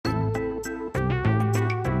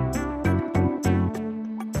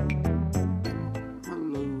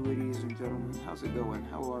how's it going?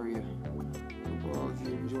 How are you? Hope all of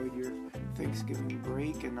you enjoyed your Thanksgiving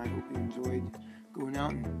break, and I hope you enjoyed going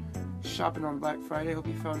out and shopping on Black Friday. I hope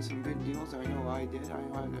you found some good deals. I know I did.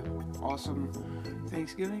 I had an awesome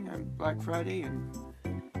Thanksgiving on Black Friday, and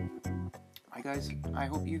I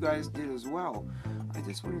hope you guys did as well. I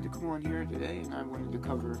just wanted to come on here today, and I wanted to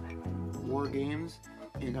cover War Games,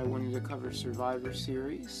 and I wanted to cover Survivor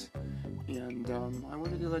Series. And I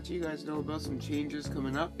wanted to let you guys know about some changes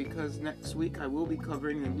coming up, because next week I will be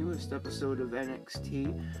covering the newest episode of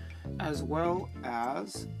NXT, as well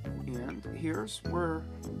as, and here's where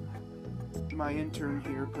my intern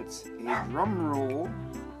here puts a drum roll,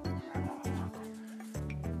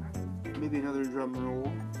 maybe another drum roll,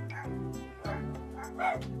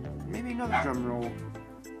 maybe another drum roll.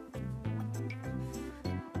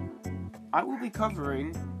 I will be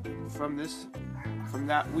covering from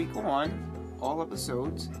that week on, all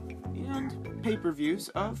episodes and pay-per-views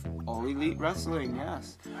of All Elite Wrestling.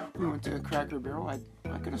 Yes, we went to Cracker Barrel. I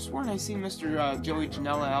could have sworn I seen Mr. Joey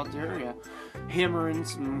Janela out there, hammering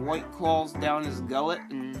some White Claws down his gullet,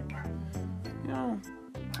 and I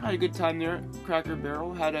had a good time there at Cracker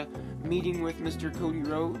Barrel. Had a meeting with Mr. Cody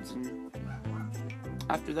Rhodes, and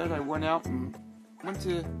after that I went out and went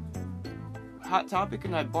to Hot Topic,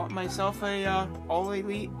 and I bought myself a All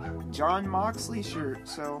Elite Jon Moxley shirt.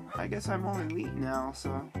 So I guess I'm All Elite now,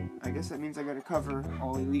 so I guess that means I gotta cover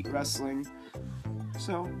All Elite Wrestling.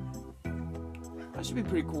 So that should be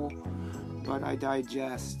pretty cool. But I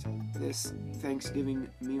digest this Thanksgiving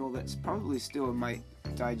meal that's probably still in my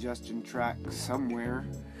digestion tract somewhere.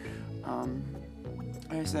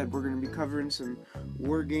 Like I said, we're going to be covering some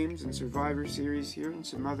War Games and Survivor Series here, and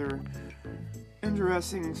some other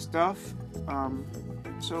interesting stuff.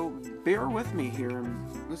 So bear with me here,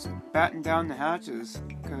 and let's batten down the hatches,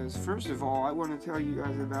 because first of all, I want to tell you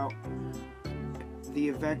guys about the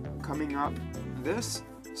event coming up this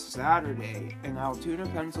Saturday in Altoona,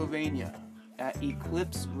 Pennsylvania at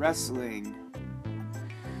Eclipse Wrestling.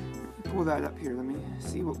 Let me pull that up here. Let me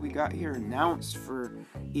see what we got here announced for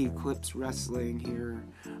Eclipse Wrestling here.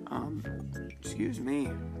 Excuse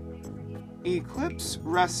me. Eclipse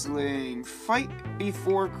Wrestling Fight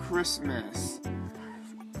Before Christmas.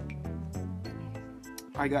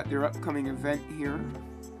 I got their upcoming event here.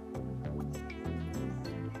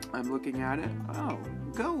 I'm looking at it. Oh,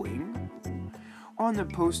 going. On the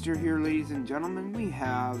poster here, ladies and gentlemen, we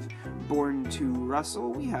have Born to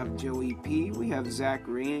Wrestle, we have Joey P, we have Zach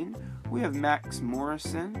Rain, we have Max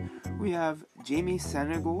Morrison, we have Jamie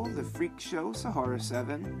Senegal, The Freak Show, Sahara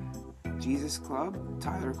 7, Jesus Club,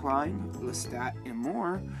 Tyler Klein, Lestat, and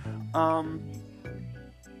more.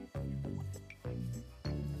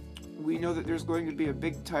 We know that there's going to be a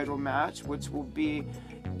big title match, which will be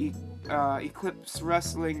Eclipse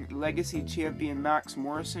Wrestling Legacy Champion Max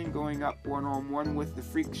Morrison going up one-on-one with the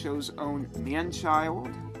Freak Show's own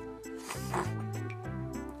Manchild.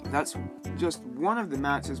 That's just one of the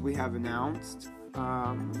matches we have announced.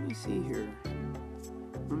 Let me see here.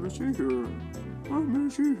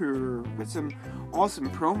 With some awesome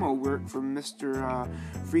promo work from Mr.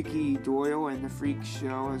 Freaky Doyle and the Freak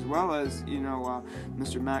Show, as well as,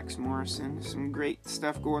 Mr. Max Morrison. Some great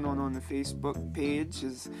stuff going on the Facebook page,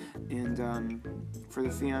 and for the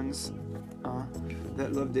fans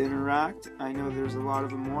that love to interact. I know there's a lot of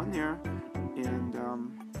them on there, and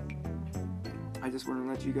I just want to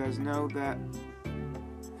let you guys know that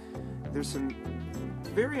there's some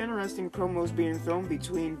very interesting promos being filmed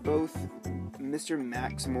between both Mr.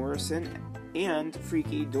 Max Morrison and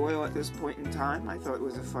Freaky Doyle at this point in time. I thought it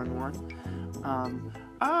was a fun one.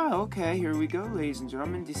 Okay, here we go, ladies and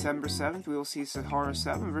gentlemen. December 7th, we will see Sahara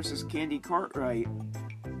 7 versus Candy Cartwright.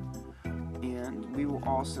 And we will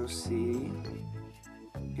also see,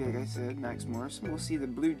 like I said, Max Morrison. We'll see the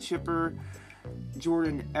Blue Chipper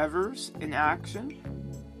Jordan Evers in action.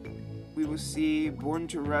 We will see Born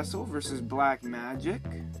to Wrestle versus Black Magic.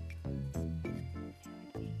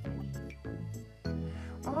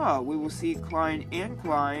 We will see Klein and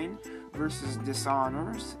Klein versus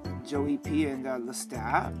Dishonors, Joey P and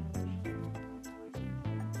Lestat.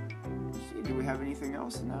 See, do we have anything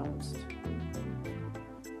else announced?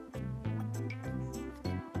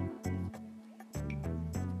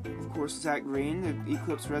 Of course, Zach Green, the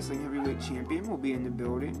Eclipse Wrestling Heavyweight Champion, will be in the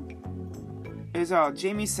building. Is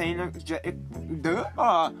Jamie Senegal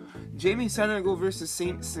versus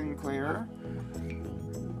Saint Sinclair.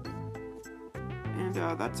 And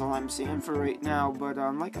that's all I'm seeing for right now. But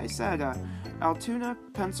like I said, Altoona,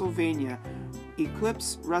 Pennsylvania,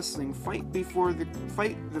 Eclipse Wrestling Fight Before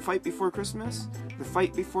Christmas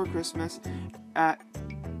at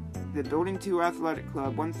the Building 2 Athletic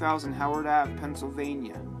Club, 1000 Howard Ave,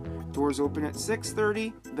 Pennsylvania. Doors open at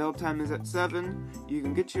 6:30. Bell time is at 7. You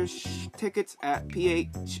can get your tickets at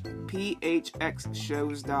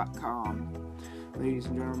phxshows.com. Ladies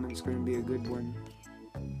and gentlemen, it's going to be a good one.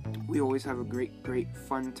 We always have a great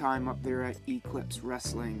fun time up there at Eclipse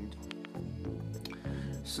Wrestling.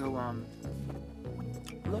 So,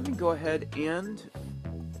 let me go ahead and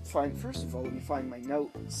first of all, let me find my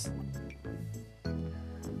notes.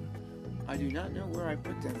 I do not know where I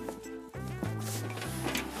put them.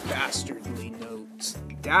 Dastardly notes.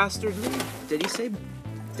 Dastardly? Did he say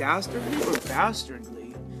dastardly or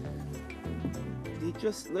bastardly? He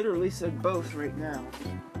just literally said both right now.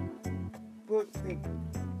 But they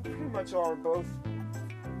pretty much are both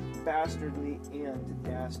bastardly and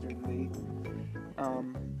dastardly.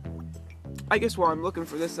 I guess while I'm looking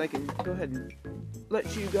for this, I can go ahead and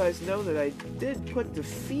let you guys know that I did put the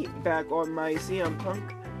feet back on my CM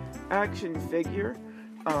Punk action figure.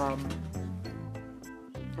 Of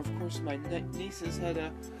course, my nieces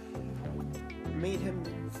had made him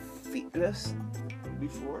feetless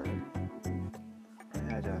before. I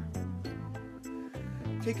had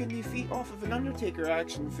taken the feet off of an Undertaker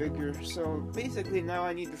action figure. So basically, now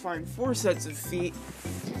I need to find 4 sets of feet.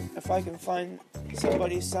 If I can find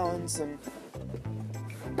somebody selling some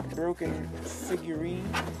broken figurine,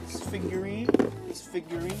 I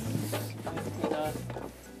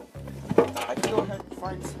can go ahead and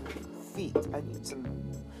find some feet. I need some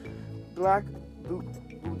black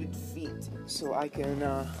booted feet so I can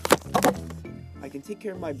take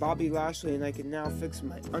care of my Bobby Lashley, and I can now fix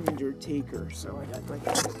my Undertaker. So I got like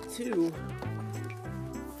 2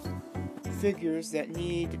 figures that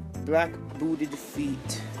need black booted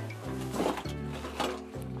feet.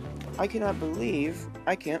 I cannot believe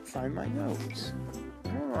I can't find my notes.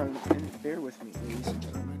 Hold on, and bear with me, ladies and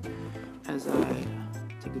gentlemen, as I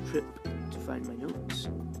take a trip to find my notes.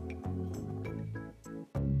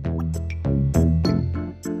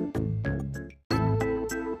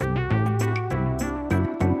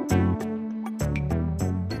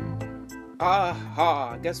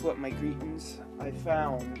 Aha! Guess what, my cretins? I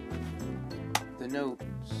found the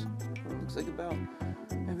notes. It looks like about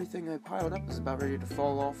everything I piled up is about ready to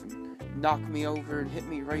fall off and knock me over and hit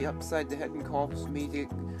me right upside the head and cause me to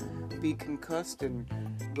be concussed and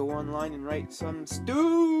go online and write some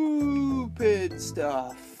stupid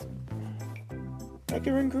stuff. Like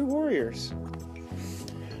the Ring Crew Warriors.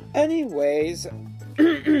 Anyways,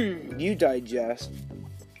 you digest.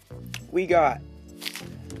 We got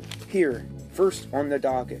here, first on the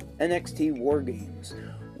docket, NXT War Games.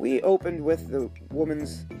 We opened with the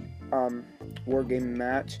women's War Game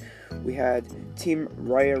match. We had Team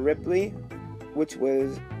Rhea Ripley, which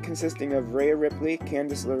was consisting of Rhea Ripley,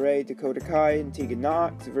 Candice LeRae, Dakota Kai, and Tegan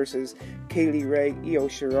Nox versus Kaylee Ray, Io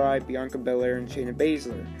Shirai, Bianca Belair, and Shayna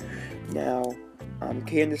Baszler. Now,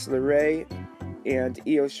 Candice LeRae and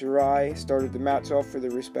Io Shirai started the match off for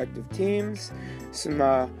their respective teams. Some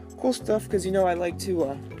cool stuff, because I like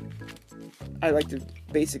to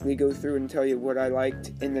basically go through and tell you what I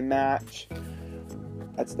liked in the match.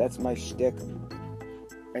 That's my shtick.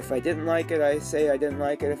 If I didn't like it, I say I didn't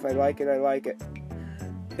like it. If I like it, I like it.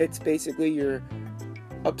 It's basically your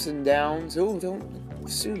ups and downs. Oh, don't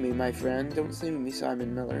sue me, my friend. Don't sue me,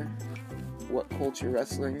 Simon Miller. What Culture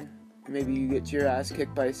Wrestling? Maybe you get your ass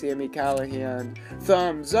kicked by Sami Callihan.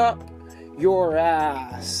 Thumbs up your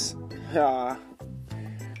ass.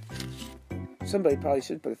 Somebody probably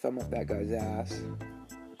should put a thumb up that guy's ass.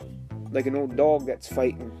 Like an old dog that's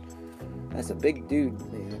fighting. That's a big dude,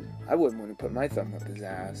 man. I wouldn't want to put my thumb up his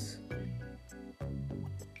ass.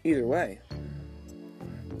 Either way.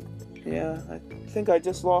 Yeah, I think I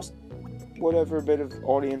just lost whatever bit of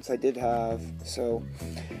audience I did have. So,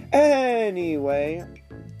 anyway,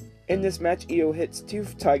 in this match, Io hits 2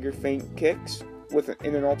 Tiger Feint kicks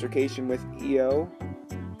in an altercation with Io.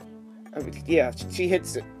 Yeah, she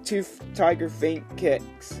hits 2 Tiger Feint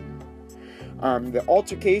kicks. The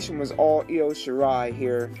altercation was all Io Shirai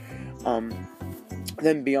here.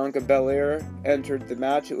 Then Bianca Belair entered the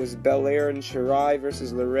match. It was Belair and Shirai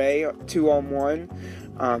versus LeRae, 2-on-1.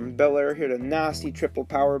 Belair hit a nasty triple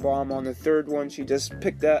powerbomb on the third one. She just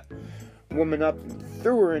picked that woman up and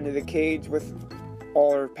threw her into the cage with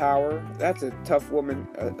all her power. That's a tough woman,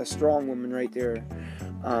 a strong woman right there.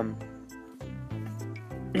 And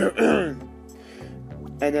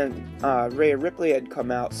then Rhea Ripley had come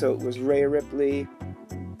out, so it was Rhea Ripley,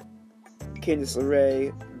 Candice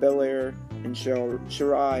LeRae, Belair, and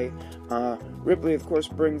Shirai. Ripley, of course,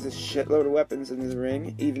 brings a shitload of weapons into the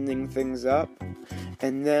ring, evening things up.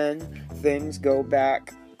 And then things go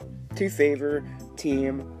back to favor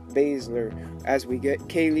Team Baszler, as we get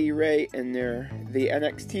Kaylee Ray in there, the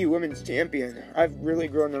NXT Women's Champion. I've really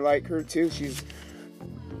grown to like her too. She's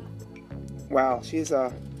quite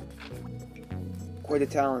a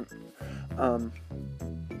talent.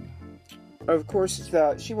 Of course,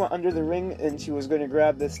 she went under the ring and she was going to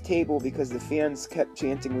grab this table because the fans kept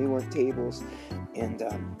chanting, "We want tables," and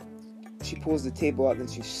she pulls the table out and then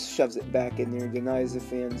she shoves it back in there and denies the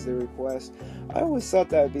fans their request. I always thought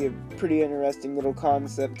that would be a pretty interesting little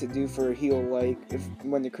concept to do for a heel, like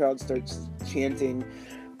when the crowd starts chanting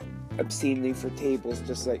obscenely for tables,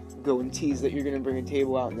 just like go and tease that you're going to bring a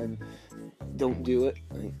table out and then don't do it.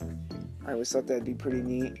 I always thought that'd be pretty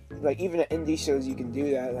neat. Like, even at indie shows you can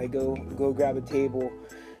do that. Like, go grab a table,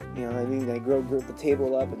 you know what I mean? Like, go grip the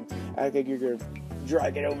table up and act like you're going to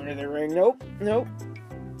drag it over to the ring. Nope.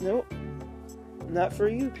 Not for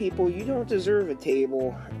you people. You don't deserve a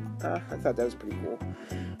table. I thought that was pretty cool.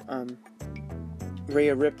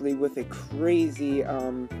 Rhea Ripley with a crazy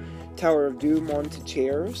Tower of Doom onto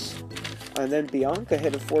chairs. And then Bianca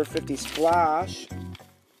hit a 450 splash.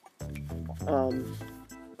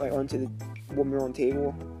 Like onto the woman on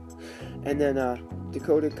table. And then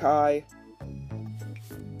Dakota Kai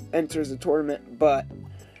enters the tournament, but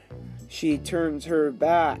she turns her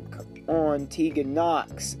back on Tegan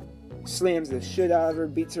Nox, slams the shit out of her,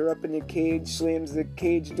 beats her up in the cage, slams the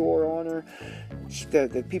cage door on her.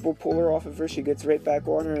 The people pull her off of her, she gets right back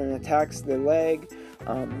on her and attacks the leg.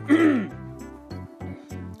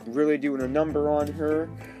 Really doing a number on her.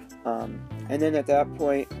 And then at that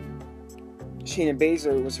point, Shayna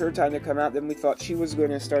Baszler, it was her time to come out. Then we thought she was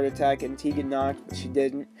going to start attacking Tegan Nox, but she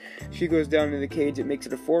didn't. She goes down to the cage. It makes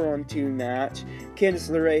it a 4-on-2 match.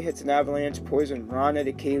 Candice LeRae hits an avalanche poison Rana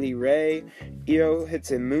to Kaylee Ray. Io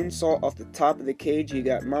hits a moonsault off the top of the cage. You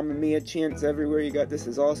got Mamma Mia chants everywhere. You got This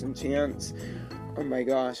Is Awesome chants. Oh my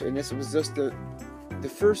gosh. And this was just the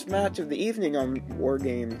first match of the evening on War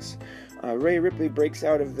Games. Rhea Ripley breaks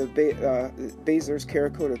out of the Baszler's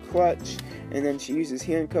Karakota clutch, and then she uses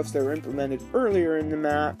handcuffs that were implemented earlier in the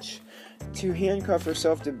match to handcuff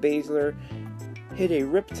herself to Baszler, hit a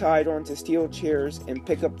riptide onto steel chairs, and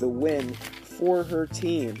pick up the win for her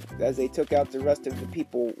team as they took out the rest of the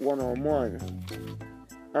people one-on-one.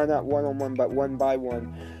 Not one-on-one, but one by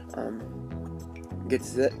one.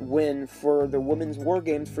 Gets the win for the Women's War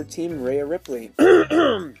Games for Team Rhea Ripley.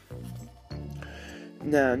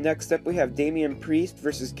 Now, next up we have Damian Priest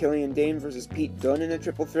versus Killian Dane versus Pete Dunne in a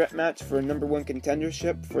triple threat match for a number one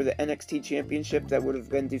contendership for the NXT Championship that would have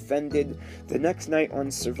been defended the next night on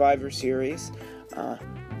Survivor Series.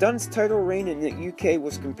 Dunne's title reign in the UK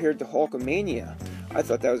was compared to Hulkamania. I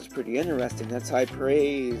thought that was pretty interesting. That's high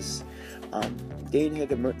praise. Dane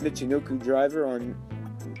hit a Michinoku driver on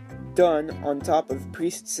Dunne on top of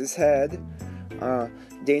Priest's head.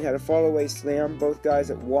 Dane had a fallaway slam, both guys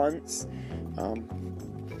at once.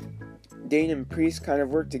 Dane and Priest kind of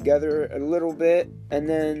worked together a little bit, and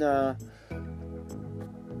then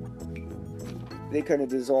they kind of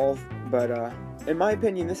dissolved. But in my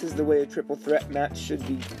opinion, this is the way a triple threat match should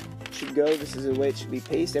go. This is the way it should be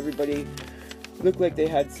paced. Everybody looked like they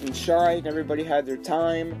had some shine. Everybody had their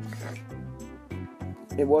time.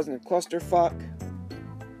 It wasn't a clusterfuck.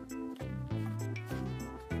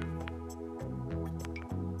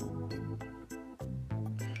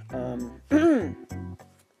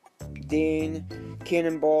 Dane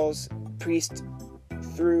cannonballs Priest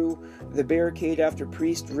through the barricade after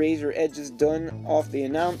Priest razor edges Dunne off the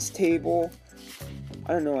announce table.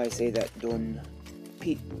 I don't know why I say that, Dunne.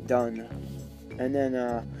 Pete Dunne. And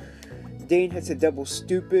then Dane hits a double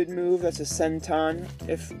stupid move. That's a senton,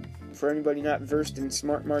 if for anybody not versed in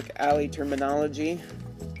Smart Mark Alley terminology.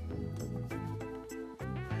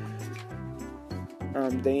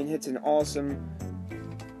 Dane hits an awesome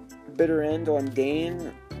bitter end on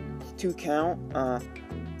Dane. 2 count.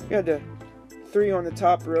 You had the 3 on the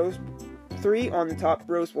top rope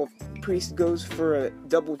while Priest goes for a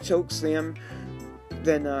double choke slam.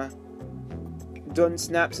 Then Dunne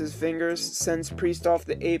snaps his fingers, sends Priest off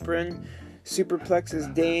the apron,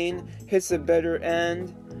 superplexes Dane, hits a bitter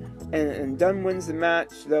end, and Dunne wins the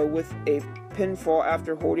match though with a pinfall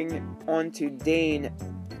after holding on to Dane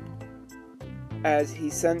as he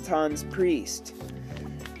sentons Priest.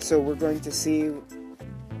 So we're going to see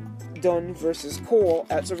Dunne versus Cole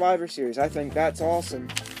at Survivor Series. I think that's awesome.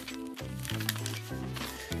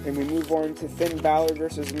 And we move on to Finn Balor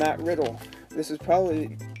versus Matt Riddle. This is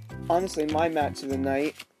probably, honestly, my match of the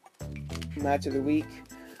night. Match of the week.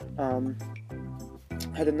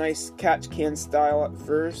 Had a nice catch can style at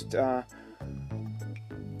first.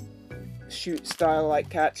 Shoot style like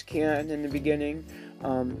catch can in the beginning.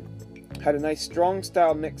 had a nice strong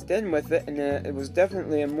style mixed in with it, and it was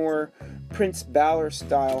definitely a more Prince Balor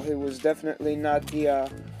style. It was definitely not the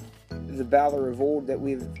Balor of old that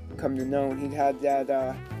we've come to know. He had that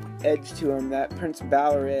edge to him, that Prince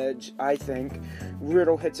Balor edge, I think.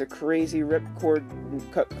 Riddle hits a crazy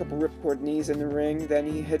couple ripcord knees in the ring. Then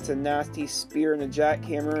he hits a nasty spear and a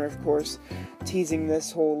jackhammer, of course, teasing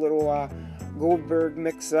this whole little Goldberg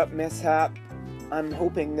mix-up mishap. I'm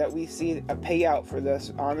hoping that we see a payout for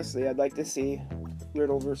this. Honestly, I'd like to see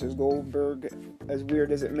Riddle versus Goldberg, as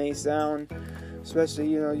weird as it may sound. Especially,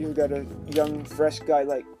 you've got a young, fresh guy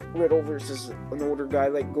like Riddle versus an older guy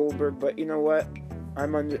like Goldberg. But you know what?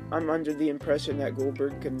 I'm under the impression that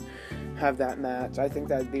Goldberg can have that match. I think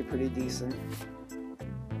that'd be pretty decent.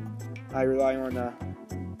 I rely on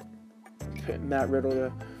Matt Riddle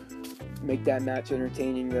to make that match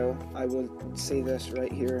entertaining, though. I will say this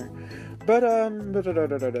right here. But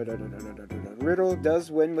Riddle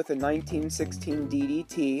does win with a 1916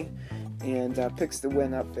 DDT and picks the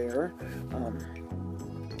win up there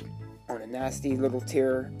on a nasty little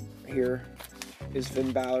tear here. Is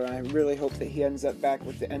Finn Balor. I really hope that he ends up back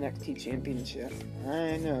with the NXT Championship.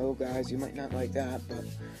 I know, guys, you might not like that, but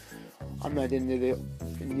I'm not into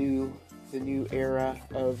the new era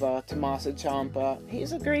of Tommaso Ciampa.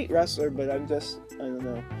 He's a great wrestler, but I don't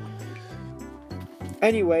know.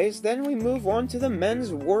 Anyways, then we move on to the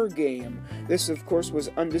men's War Game. This, of course, was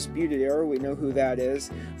Undisputed Era. We know who that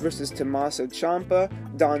is. Versus Tommaso Ciampa,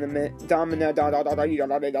 Dominik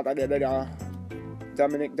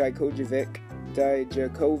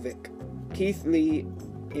Dijakovic, Keith Lee,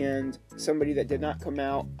 and somebody that did not come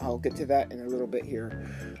out. I'll get to that in a little bit here.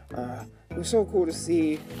 It was so cool to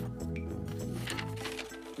see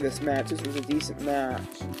this match. This was a decent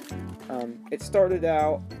match. It started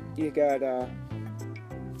out, you got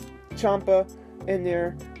Ciampa in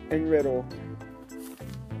there and Riddle.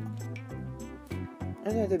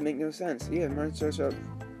 And that didn't make no sense. Yeah, it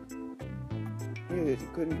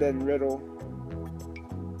couldn't have been Riddle.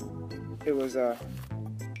 It was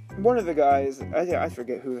one of the guys. I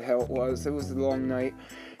forget who the hell it was. It was a long night.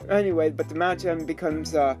 Anyway, but the match then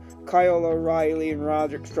becomes Kyle O'Reilly and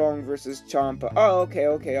Roderick Strong versus Ciampa. Oh, okay.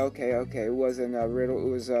 It wasn't Riddle. It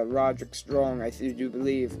was Roderick Strong, I do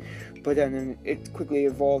believe. But then it quickly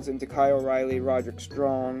evolves into Kyle O'Reilly, Roderick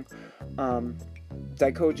Strong.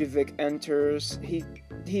 Dijakovic enters. He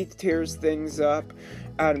tears things up.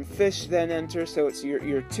 Adam Fish then enters, so it's your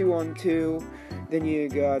 2-on-2. Then you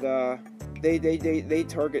got they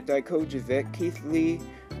target Dijakovic. Keith Lee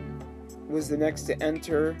was the next to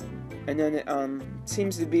enter, and then it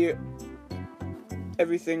seems to be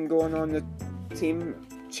everything going on the team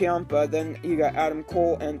Ciampa. Then you got Adam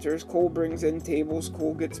Cole enters. Cole brings in tables.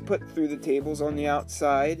 Cole gets put through the tables on the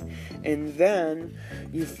outside, and then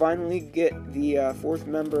you finally get the fourth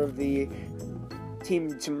member of the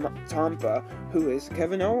Team Ciampa, who is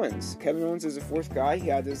Kevin Owens. Kevin Owens is the fourth guy. He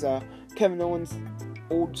had his Kevin Owens,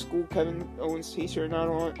 old school Kevin Owens t-shirt not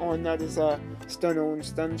on not his Stun Owens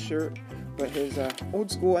Stun shirt, but his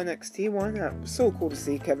old school NXT one. It was so cool to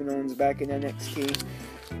see Kevin Owens back in NXT.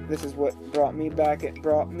 This is what brought me back. It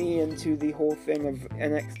brought me into the whole thing of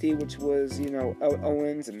NXT, which was,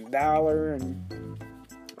 Owens and Balor and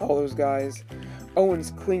all those guys.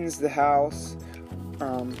 Owens cleans the house.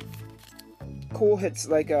 Cole hits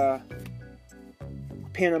like a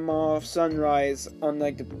Panama Sunrise on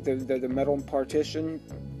like the metal partition.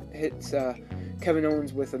 Hits Kevin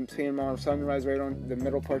Owens with a Panama Sunrise right on the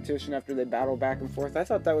middle partition after they battle back and forth. I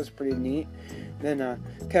thought that was pretty neat. Then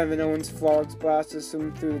Kevin Owens flogs blasts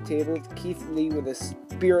him through the table. Keith Lee with a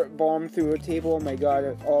spirit bomb through a table. Oh my god,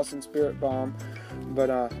 an awesome spirit bomb.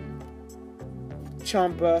 But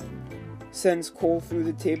Ciampa sends Cole through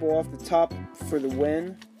the table off the top for the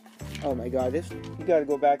win. Oh my god, you gotta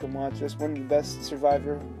go back and watch this. One of the best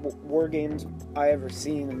Survivor War Games I ever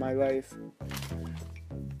seen in my life.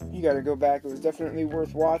 You gotta go back. It was definitely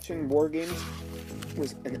worth watching. War Games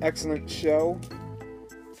was an excellent show.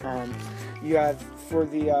 You had, for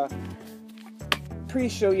the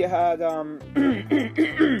pre-show, you had,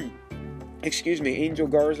 excuse me, Angel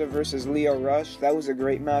Garza versus Lio Rush. That was a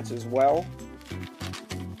great match as well,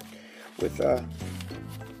 with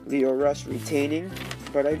Lio Rush retaining.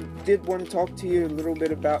 But I did want to talk to you a little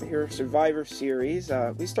bit about your Survivor Series.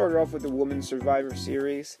 We started off with the Women's Survivor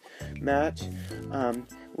Series match.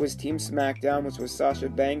 Was Team SmackDown, which was Sasha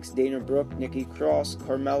Banks, Dana Brooke, Nikki Cross,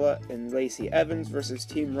 Carmella, and Lacey Evans versus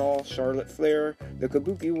Team Raw, Charlotte Flair, the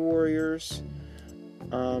Kabuki Warriors,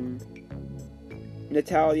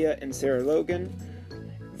 Natalya and Sarah Logan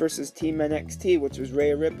versus Team NXT, which was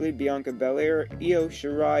Rhea Ripley, Bianca Belair, Io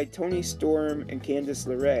Shirai, Toni Storm, and Candice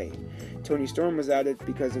LeRae. Toni Storm was added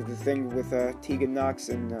because of the thing with Tegan Nox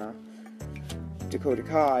and Dakota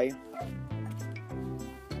Kai.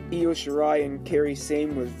 Io Shirai and Kairi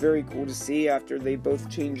Sane was very cool to see after they both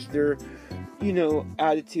changed their,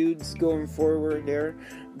 attitudes going forward there.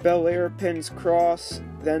 Belair pins Cross,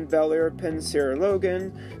 then Belair pins Sarah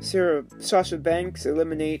Logan. Sasha Banks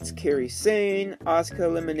eliminates Kairi Sane. Asuka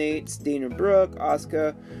eliminates Dana Brooke.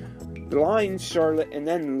 Asuka blinds Charlotte and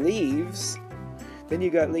then leaves. Then you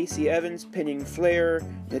got Lacey Evans pinning Flair.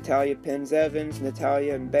 Natalya pins Evans.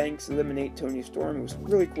 Natalya and Banks eliminate Toni Storm. It was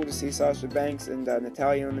really cool to see Sasha Banks and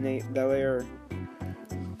Natalya eliminate Belair.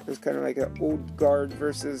 It was kind of like an old guard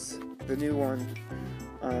versus the new one.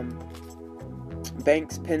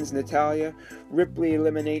 Banks pins Natalya. Ripley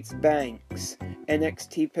eliminates Banks.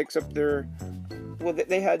 NXT picks up their... Well,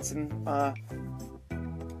 they had some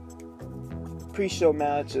pre-show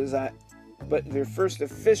matches, but their first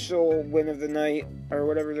official win of the night, or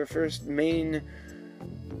whatever, their first main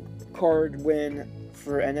card win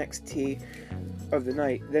for NXT of the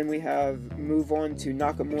night. Then we move on to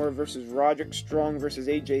Nakamura versus Roderick Strong versus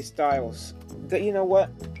AJ Styles. You know what?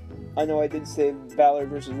 I know I did say Balor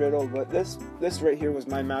versus Riddle, but this right here was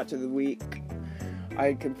my match of the week.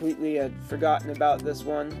 I completely had forgotten about this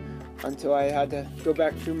one until I had to go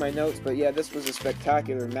back through my notes. But yeah, this was a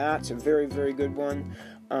spectacular match, a very, very good one.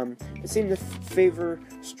 It seemed to favor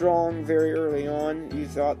Strong very early on. You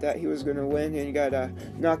thought that he was going to win, and you got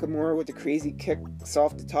Nakamura with the crazy kicks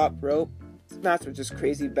off the top rope. The match was just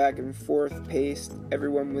crazy back and forth paced.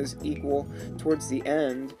 Everyone was equal towards the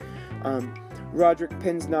end. Roderick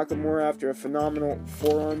pins Nakamura after a phenomenal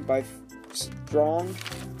forearm by Strong.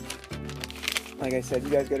 Like I said, you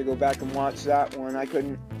guys got to go back and watch that one. I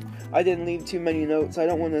didn't leave too many notes. I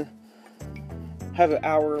don't want to have an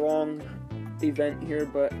hour-long event here,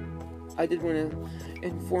 but I did want to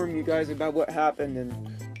inform you guys about what happened and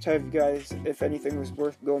tell you guys if anything was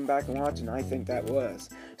worth going back and watching. I think that was.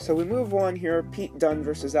 So we move on here. Pete Dunne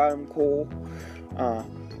versus Adam Cole.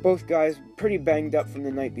 Both guys pretty banged up from the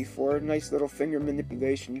night before. Nice little finger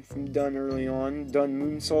manipulation from Dunne early on. Dunne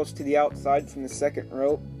moonsaults to the outside from the second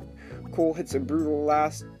rope. Cole hits a brutal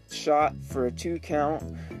last shot for a 2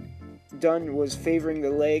 count. Dunne was favoring the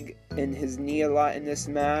leg and his knee a lot in this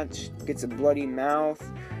match. Gets a bloody mouth.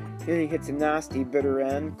 Then he hits a nasty bitter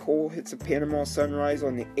end. Cole hits a Panama Sunrise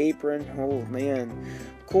on the apron. Oh man.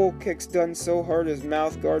 Cole kicks Dunne so hard his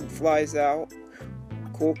mouth guard flies out.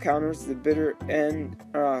 Cole counters the bitter end.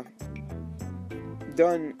 Cole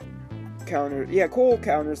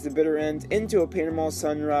counters the bitter end into a Panama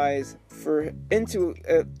Sunrise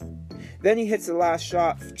then he hits the last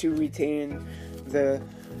shot to retain the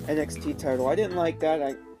NXT title. I didn't like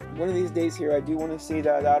that. One of these days here, I do want to see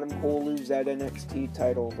that Adam Cole lose that NXT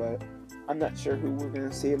title, but I'm not sure who we're going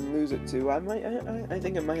to see him lose it to. I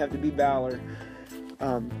think it might have to be Balor.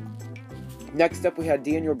 Next up, we had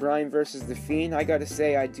Daniel Bryan versus The Fiend. I gotta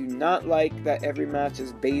say, I do not like that every match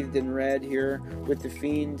is bathed in red here with The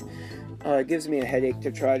Fiend. It gives me a headache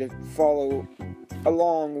to try to follow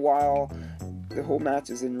along while the whole match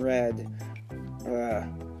is in red.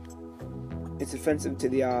 It's offensive to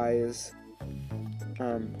the eyes.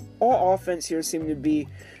 All offense here seemed to be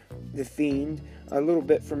The Fiend. A little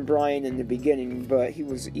bit from Bryan in the beginning, but he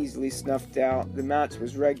was easily snuffed out. The match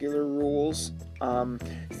was regular rules.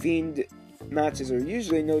 Fiend matches are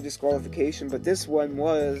usually no disqualification, but this one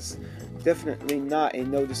was definitely not a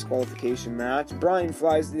no disqualification match. Bryan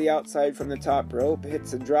flies to the outside from the top rope,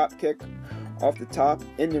 hits a drop kick off the top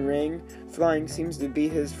in the ring. Flying seems to be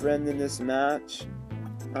his friend in this match.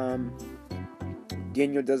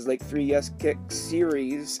 Daniel does like 3 yes kick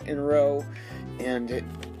series in a row, and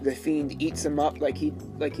The Fiend eats him up like he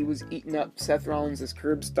was eating up Seth Rollins'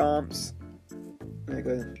 curb stomps. Like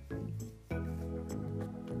a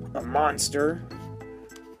monster,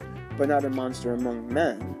 but not a monster among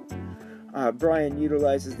men. Bryan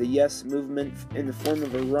utilizes the yes movement in the form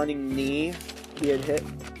of a running knee he had hit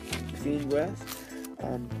Fiend with.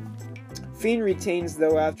 Fiend retains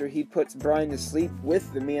though after he puts Bryan to sleep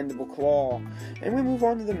with the mandible claw. And we move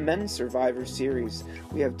on to the men's Survivor Series.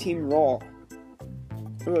 We have Team Raw.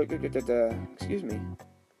 Excuse me.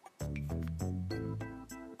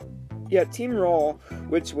 Yeah, Team Raw,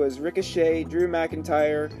 which was Ricochet, Drew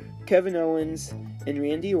McIntyre, Kevin Owens, and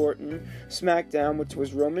Randy Orton. SmackDown, which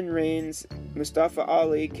was Roman Reigns, Mustafa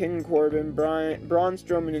Ali, King Corbin, Braun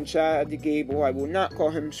Strowman, and Chad Gable. I will not call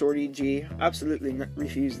him Shorty G. Absolutely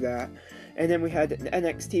refuse that. And then we had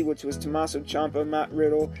NXT, which was Tommaso Ciampa, Matt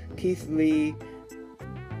Riddle, Keith Lee,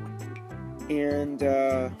 and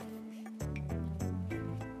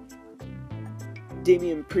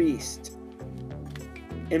Damian Priest,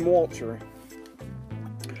 and Walter.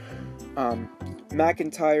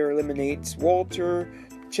 McIntyre eliminates Walter.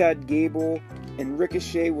 Chad Gable and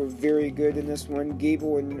Ricochet were very good in this one.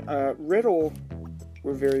 Gable and Riddle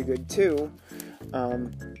were very good too.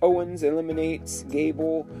 Owens eliminates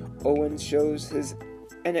Gable. Owens shows his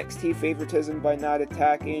NXT favoritism by not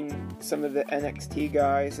attacking some of the NXT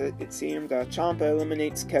guys, it seemed. Ciampa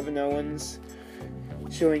eliminates Kevin Owens,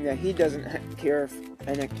 showing that he doesn't care if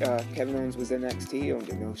Kevin Owens was NXT. He don't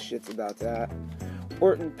give no shits about that.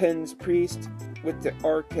 Orton pins Priest with the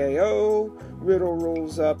RKO. Riddle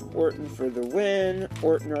rolls up Orton for the win.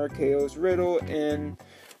 Orton RKO's Riddle and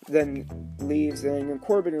then leaves, and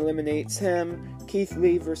Corbin eliminates him. Keith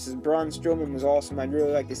Lee versus Braun Strowman was awesome. I'd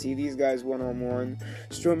really like to see these guys one-on-one.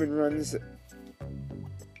 Strowman runs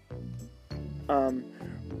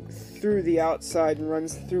through the outside and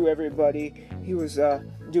runs through everybody. He was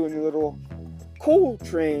doing a little Cole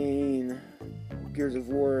Train Gears of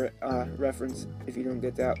War reference, if you don't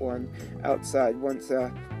get that one, outside. Once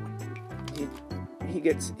he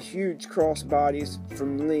gets huge cross bodies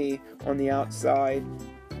from Lee on the outside.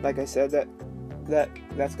 Like I said,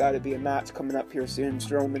 that's got to be a match coming up here soon.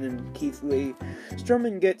 Strowman and Keith Lee.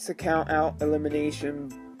 Strowman gets a count out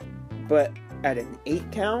elimination, but at an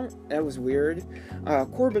 8 count. That was weird.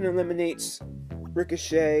 Corbin eliminates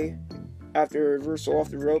Ricochet after a reversal off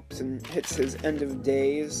the ropes and hits his end of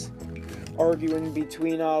days. Arguing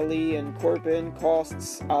between Ali and Corbin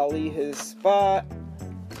costs Ali his spot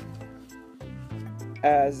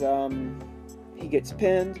as he gets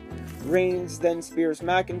pinned. Reigns then spears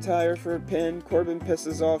McIntyre for a pin. Corbin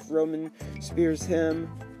pisses off Roman, spears him.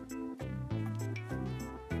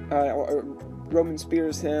 Roman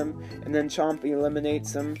spears him, and then Ciampa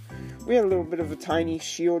eliminates him. We had a little bit of a tiny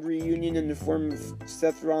Shield reunion in the form of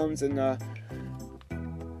Seth Rollins and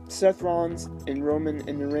Roman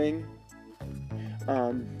in the ring.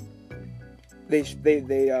 They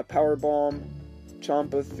powerbomb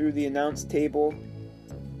Ciampa through the announce table.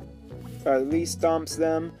 Lee stomps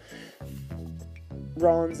them.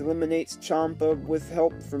 Rollins eliminates Ciampa with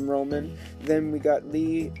help from Roman. Then we got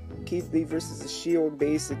Keith Lee versus the Shield,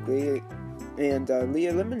 basically. And Lee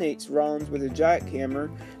eliminates Rollins with a jackhammer.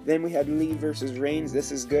 Then we had Lee versus Reigns.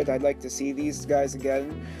 This is good. I'd like to see these guys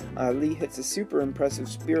again. Lee hits a super impressive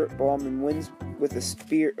Spirit Bomb and wins with a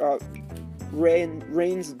spear.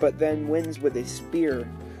 Reigns, but then wins with a spear,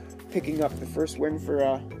 picking up the first win for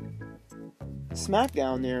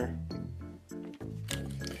SmackDown there.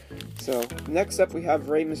 So, next up we have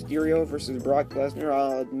Rey Mysterio versus Brock Lesnar.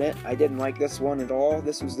 I'll admit, I didn't like this one at all.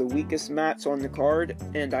 This was the weakest match on the card,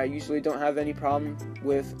 and I usually don't have any problem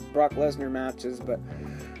with Brock Lesnar matches, but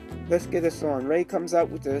let's get this on. Rey comes out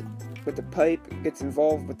with the pipe, gets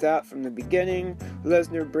involved with that from the beginning.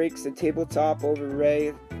 Lesnar breaks the tabletop over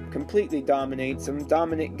Rey, completely dominates him.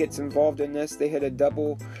 Dominic gets involved in this. They hit a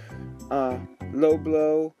double low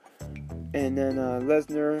blow, and then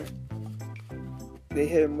Lesnar, they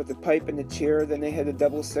hit him with the pipe and the chair. Then they hit a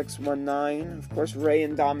double 619. Of course, Rey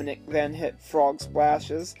and Dominic then hit frog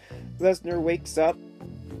splashes. Lesnar wakes up,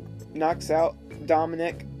 knocks out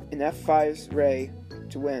Dominic, and F5's Rey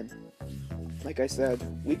to win. Like I said,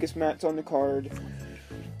 weakest match on the card.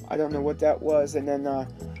 I don't know what that was. And then, of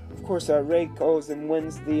course, Rey goes and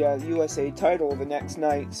wins the USA title the next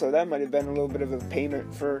night. So that might have been a little bit of a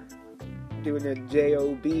payment for doing a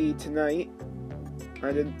JOB tonight.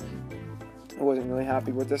 I wasn't really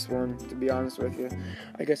happy with this one, to be honest with you.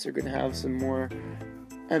 I guess they're going to have some more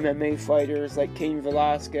MMA fighters like Cain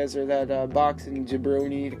Velasquez or that boxing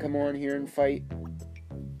jabroni to come on here and fight.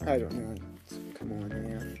 I don't know. Come on,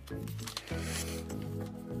 man.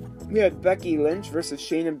 We had Becky Lynch versus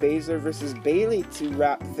Shayna Baszler versus Bayley to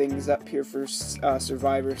wrap things up here for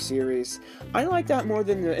Survivor Series. I like that more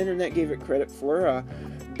than the internet gave it credit for.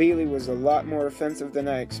 Bayley was a lot more offensive than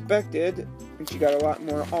I expected, and she got a lot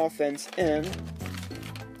more offense in.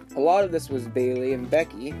 A lot of this was Bayley and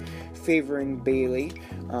Becky favoring Bayley.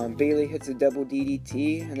 Bayley hits a double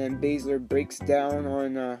DDT, and then Baszler breaks down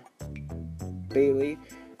on Bayley.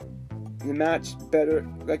 The match better,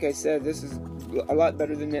 like I said, this is a lot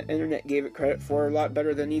better than the internet gave it credit for, a lot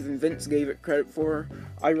better than even Vince gave it credit for.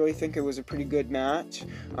 I really think it was a pretty good match.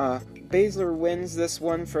 Baszler wins this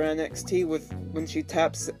one for NXT when she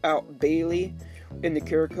taps out Bayley in the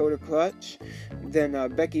Kirikoda clutch. Then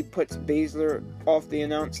Becky puts Baszler off the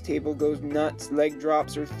announce table, goes nuts, leg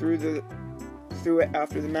drops her through it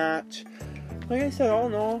after the match. Like I said, all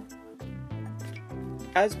in all,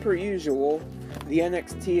 as per usual, the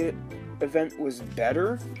NXT event was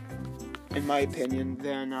better, in my opinion,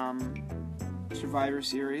 than Survivor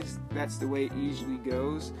Series. That's the way it usually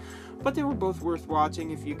goes. But they were both worth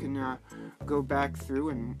watching if you can go back through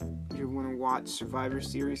and you want to watch Survivor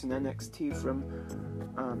Series and NXT from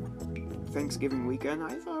Thanksgiving weekend.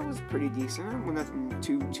 I thought it was pretty decent. I went nothing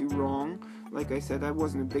too wrong. Like I said, I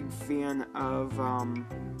wasn't a big fan of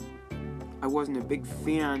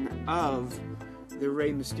the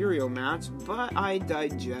Rey Mysterio match, but I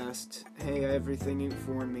digest. Hey, everything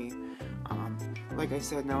informed me. Like I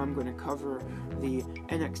said, now I'm going to cover the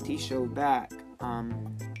NXT show back.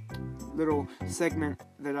 Little segment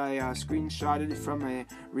that I screenshotted from a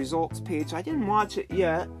results page. I didn't watch it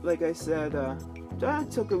yet. Like I said, I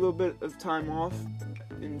took a little bit of time off.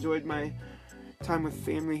 Enjoyed my time with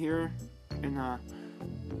family here, and I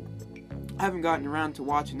haven't gotten around to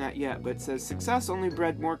watching that yet, but it says, success only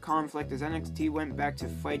bred more conflict as NXT went back to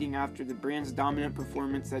fighting after the brand's dominant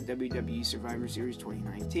performance at WWE Survivor Series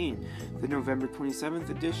 2019. The November 27th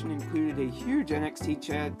edition included a huge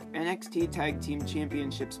NXT Tag Team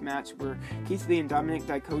Championships match where Keith Lee and Dominik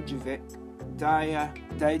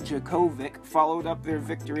Dijakovic followed up their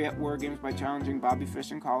victory at War Games by challenging Bobby Fish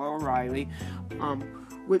and Kyle O'Reilly,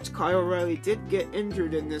 which Kyle O'Reilly did get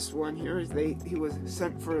injured in this one here. He was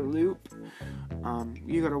sent for a loop.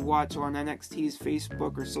 You gotta watch on NXT's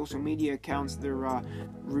Facebook or social media accounts their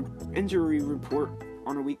injury report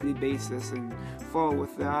on a weekly basis and follow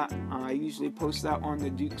with that. I usually post that on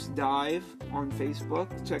the Duke's Dive on Facebook.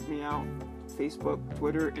 Check me out. Facebook,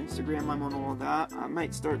 Twitter, Instagram, I'm on all of that. I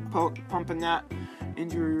might start pumping that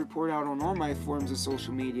injury report out on all my forms of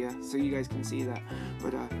social media so you guys can see that.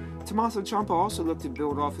 But Tommaso Ciampa also looked to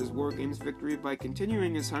build off his War Games victory by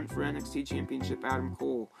continuing his hunt for NXT Championship. Adam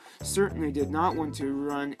Cole certainly did not want to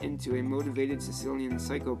run into a motivated Sicilian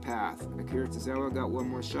psychopath. Akira Tozawa got one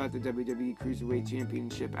more shot at the WWE Cruiserweight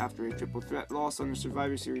Championship after a triple threat loss on the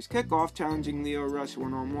Survivor Series kickoff, challenging Lio Rush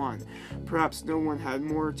one-on-one. Perhaps no one had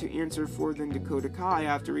more to answer for than Dakota Kai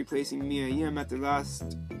after replacing Mia Yim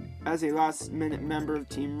as a last-minute member of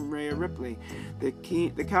Team Rhea Ripley. The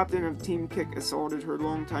captain of Team Kick assaulted her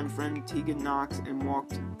longtime friend Tegan Knox and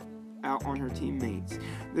walked out on her teammates.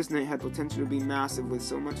 This night had potential to be massive, with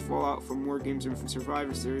so much fallout from War Games and from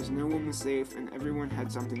Survivor Series. No one was safe, and everyone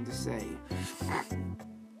had something to say.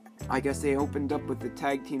 I guess they opened up with the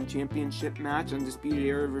Tag Team Championship match, Undisputed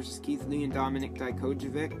Era versus Keith Lee and Dominik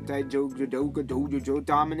Dijakovic.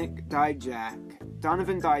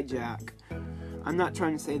 Donovan Dijak. I'm not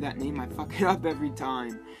trying to say that name, I fuck it up every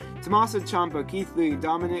time. Tommaso Ciampa, Keith Lee,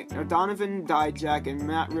 Donovan Dijak, and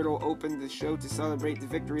Matt Riddle opened the show to celebrate the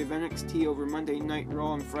victory of NXT over Monday Night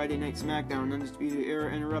Raw and Friday Night SmackDown. Undisputed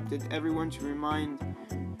Era interrupted everyone to remind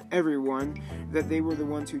everyone that they were the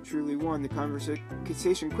ones who truly won. The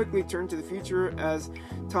conversation quickly turned to the future as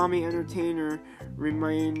Tommy Entertainer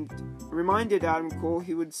reminded Adam Cole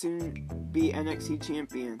he would soon be NXT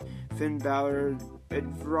champion. Finn Balor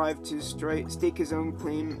arrived to stake his own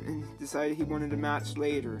claim and decided he wanted a match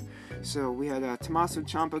later. So we had Tommaso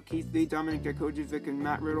Ciampa, Keith Lee, Dominik Dijakovic, and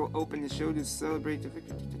Matt Riddle open the show to celebrate the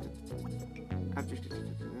victory.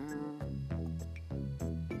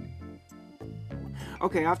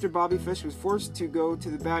 After Bobby Fish was forced to go to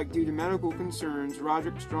the back due to medical concerns,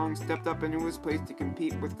 Roderick Strong stepped up into his place to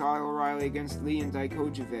compete with Kyle O'Reilly against Lee and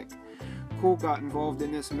Dijakovic. Cole got involved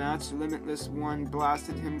in this match. Limitless One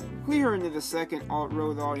blasted him clear into the second row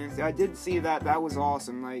of the audience. I did see that. That was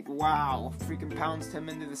awesome. Like, wow. Freaking pounced him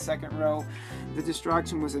into the second row. The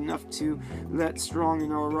distraction was enough to let Strong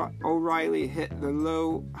and O'Reilly hit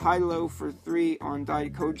the high-low for 3 on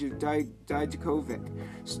Dijakovic.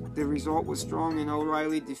 The result was Strong and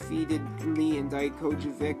O'Reilly defeated Lee and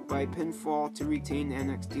Dijakovic by pinfall to retain the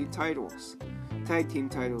NXT tag team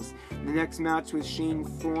titles. The next match was Shane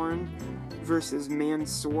Thorne versus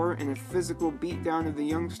Mansoor in a physical beatdown of the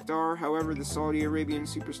young star. However, the Saudi Arabian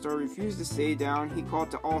superstar refused to stay down. He caught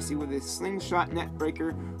to Aussie with a slingshot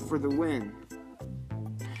neckbreaker for the win.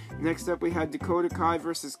 Next up, we had Dakota Kai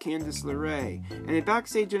versus Candice LeRae. In a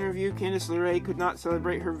backstage interview, Candice LeRae could not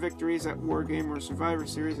celebrate her victories at War Game or Survivor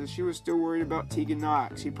Series as she was still worried about Tegan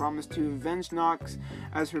Knox. She promised to avenge Knox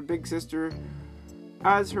as her big sister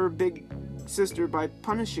by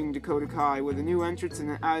punishing Dakota Kai. With a new entrance and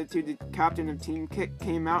an attitude, the captain of Team Kick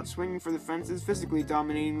came out swinging for the fences, physically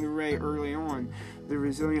dominating LeRae early on. The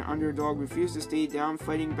resilient underdog refused to stay down,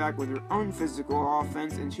 fighting back with her own physical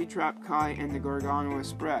offense, and she trapped Kai in the Gargano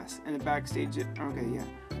Express. In the backstage,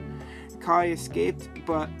 Kai escaped,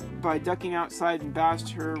 but by ducking outside and bashed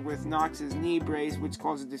her with Knox's knee brace, which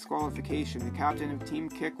caused a disqualification. The captain of Team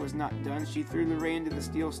Kick was not done. She threw LeRae into the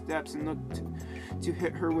steel steps and looked to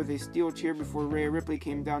hit her with a steel chair before Rhea Ripley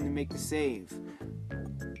came down to make the save.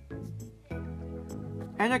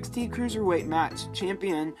 NXT Cruiserweight match.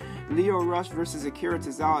 Champion Lio Rush versus Akira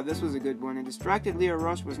Tozawa. This was a good one. A distracted Lio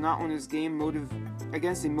Rush was not on his game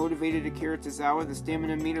against a motivated Akira Tozawa. The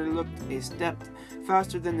stamina meter looked a step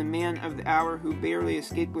faster than the man of the hour, who barely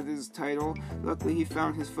escaped with his title. Luckily, he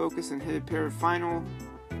found his focus and hit a pair of final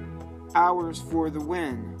hours for the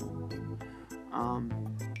win.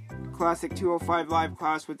 Classic 205 Live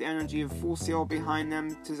class with the energy of Full Sail behind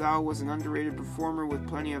them. Tozawa was an underrated performer with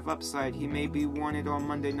plenty of upside. He may be wanted on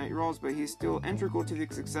Monday Night Raws, but he's still integral to the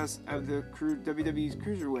success of the WWE's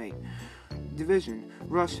Cruiserweight division.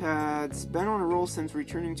 Rush has been on a roll since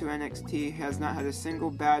returning to NXT, has not had a single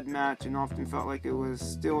bad match, and often felt like it was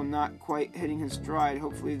still not quite hitting his stride.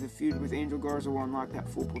 Hopefully the feud with Angel Garza will unlock that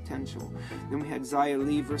full potential. Then we had Xia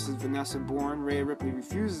Li versus Vanessa Bourne. Rhea Ripley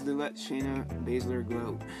refuses to let Shayna Baszler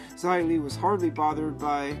gloat. Xia Li was hardly bothered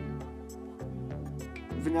by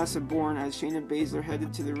Vanessa Bourne as Shayna Baszler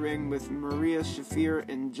headed to the ring with Maria Shafir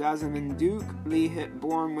and Jessamine Duke. Lee hit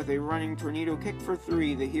Bourne with a running tornado kick for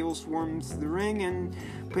 3. The heel swarmed the ring and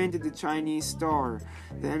planted the Chinese star.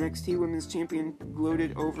 The NXT Women's Champion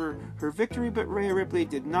gloated over her victory, but Rhea Ripley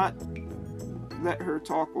did not let her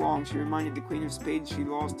talk long. She reminded the Queen of Spades she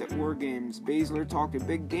lost at War Games. Baszler talked a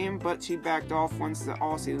big game, but she backed off once the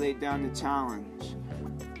Aussie laid down the challenge.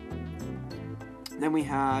 Then we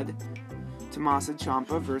had Tommaso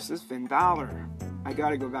Ciampa versus Finn Balor. I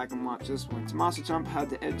gotta go back and watch this one. Tommaso Ciampa had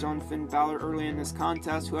the edge on Finn Balor early in this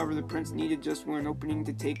contest. However, the Prince needed just one opening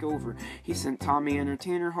to take over. He sent Tommy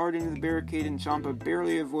Entertainer hard into the barricade, and Ciampa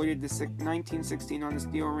barely avoided the 1916 on the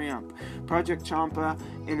steel ramp. Project Ciampa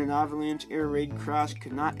in an avalanche air raid crash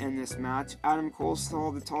could not end this match. Adam Cole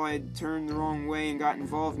saw the tide turn the wrong way and got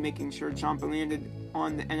involved, making sure Ciampa landed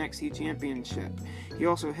on the NXT Championship. He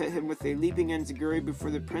also hit him with a leaping enziguri before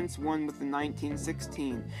the Prince won with the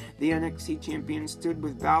 1916. The NXT Champion stood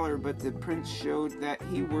with Balor, but the Prince showed that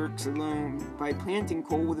he works alone by planting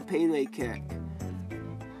Cole with a Pele kick.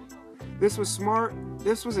 This was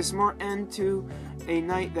a smart end to a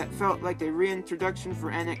night that felt like a reintroduction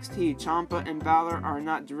for NXT. Ciampa and Balor are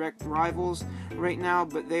not direct rivals right now,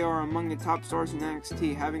 but they are among the top stars in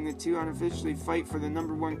NXT. Having the two unofficially fight for the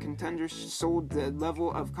 #1 contender sold the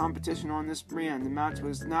level of competition on this brand. The match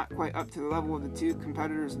was not quite up to the level of the two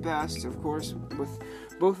competitors' best, of course, with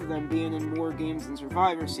both of them being in War Games and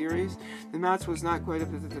Survivor Series. The match was not quite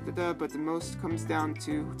up to but the most comes down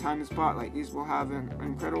to time and spotlight. These will have an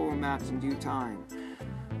incredible match in due time.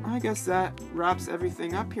 I guess that wraps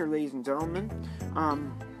everything up here, ladies and gentlemen.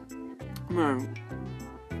 I'm going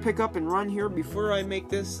to pick up and run here before I make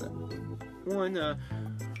this one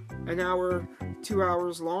an hour, 2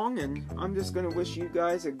 hours long, and I'm just going to wish you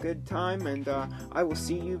guys a good time, and I will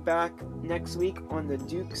see you back next week on the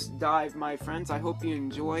Duke's Dive, my friends. I hope you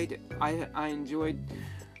enjoyed. I enjoyed,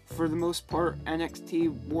 for the most part, NXT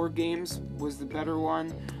War Games was the better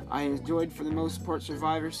one. I enjoyed, for the most part,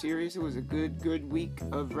 Survivor Series. It was a good week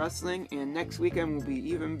of wrestling, and next weekend will be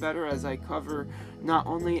even better as I cover not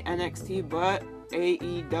only NXT, but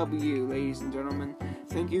AEW, ladies and gentlemen.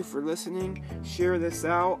 Thank you for listening. Share this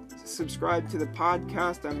out. Subscribe to the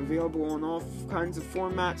podcast. I'm available on all kinds of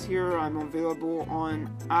formats here. I'm available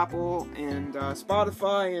on Apple and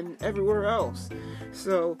Spotify and everywhere else.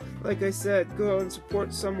 So, like I said, go and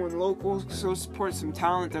support someone local. So support some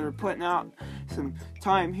talent that are putting out some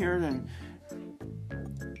time here and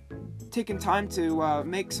taking time to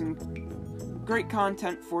make some great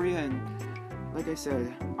content for you. And like I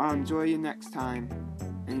said, I'll enjoy you next time,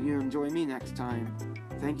 and you enjoy me next time.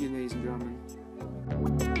 Thank you, ladies and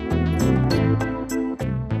gentlemen.